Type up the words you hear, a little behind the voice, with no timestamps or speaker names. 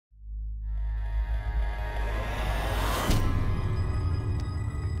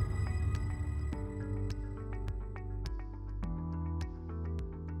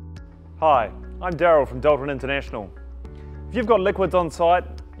Hi, I'm Darryl from Dalton International. If you've got liquids on site,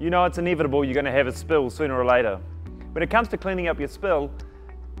 you know it's inevitable you're going to have a spill sooner or later. When it comes to cleaning up your spill,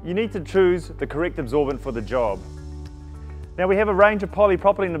 you need to choose the correct absorbent for the job. Now we have a range of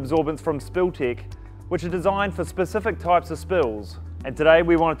polypropylene absorbents from SpillTech which are designed for specific types of spills, and today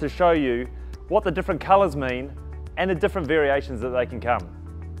we wanted to show you what the different colours mean and the different variations that they can come.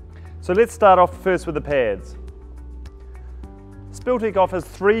 So let's start off first with the pads. SpillTech offers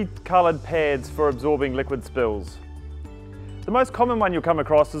 3 coloured pads for absorbing liquid spills. The most common one you'll come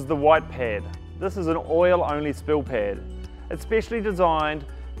across is the white pad. This is an oil-only spill pad. It's specially designed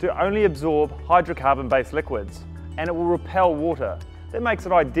to only absorb hydrocarbon-based liquids, and it will repel water. That makes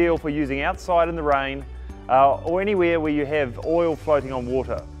it ideal for using outside in the rain or anywhere where you have oil floating on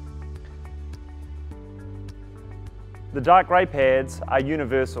water. The dark grey pads are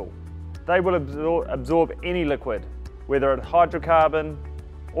universal. They will absorb any liquid, whether it's hydrocarbon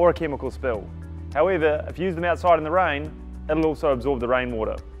or a chemical spill. However, if you use them outside in the rain, it'll also absorb the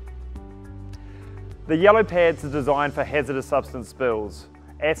rainwater. The yellow pads are designed for hazardous substance spills,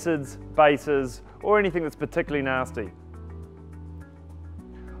 acids, bases, or anything that's particularly nasty.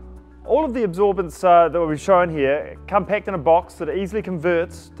 All of the absorbents that we've shown here come packed in a box that easily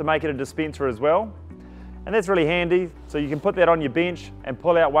converts to make it a dispenser as well. And that's really handy, so you can put that on your bench and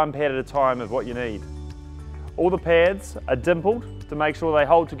pull out one pad at a time of what you need. All the pads are dimpled to make sure they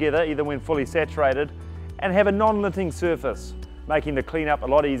hold together even when fully saturated and have a non-linting surface, making the cleanup a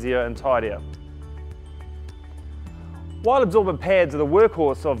lot easier and tidier. While absorbent pads are the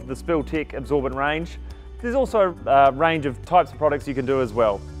workhorse of the SpillTech absorbent range, there's also a range of types of products you can do as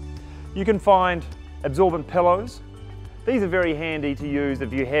well. You can find absorbent pillows. These are very handy to use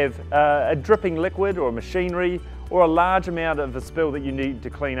if you have a dripping liquid or machinery or a large amount of a spill that you need to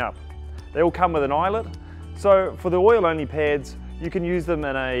clean up. They all come with an eyelet. So for the oil-only pads, you can use them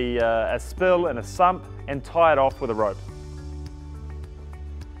in a spill and a sump and tie it off with a rope.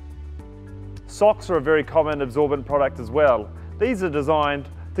 Socks are a very common absorbent product as well. These are designed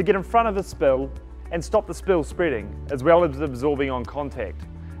to get in front of a spill and stop the spill spreading, as well as absorbing on contact.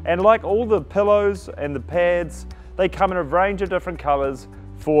 And like all the pillows and the pads, they come in a range of different colours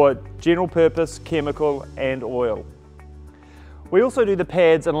for general purpose, chemical and oil. We also do the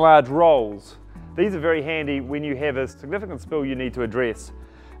pads in large rolls. These are very handy when you have a significant spill you need to address.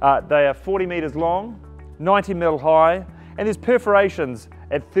 They are 40 metres long, 90 mil high, and there's perforations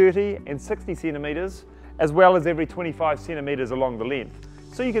at 30 and 60 centimetres, as well as every 25 centimetres along the length.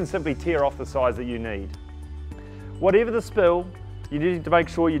 So you can simply tear off the size that you need. Whatever the spill, you need to make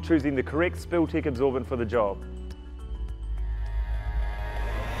sure you're choosing the correct SpillTech absorbent for the job.